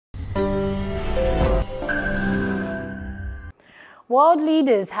World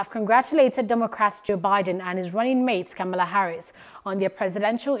leaders have congratulated Democrats Joe Biden and his running mate Kamala Harris on their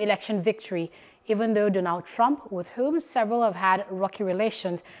presidential election victory, even though Donald Trump, with whom several have had rocky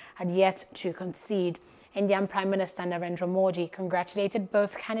relations, had yet to concede. Indian Prime Minister Narendra Modi congratulated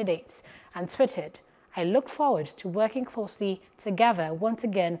both candidates and tweeted, "I look forward to working closely together once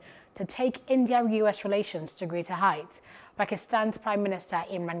again to take India-US relations to greater heights." Pakistan's Prime Minister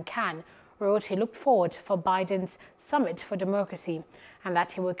Imran Khan wrote he looked forward for Biden's Summit for Democracy and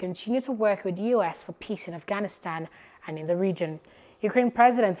that he will continue to work with US for peace in Afghanistan and in the region. Ukraine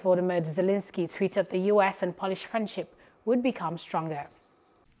President Volodymyr Zelensky tweeted the US and Polish friendship would become stronger.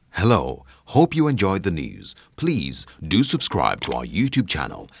 Hello, hope you enjoyed the news. Please do subscribe to our YouTube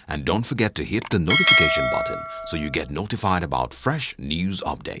channel and don't forget to hit the notification button so you get notified about fresh news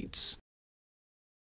updates.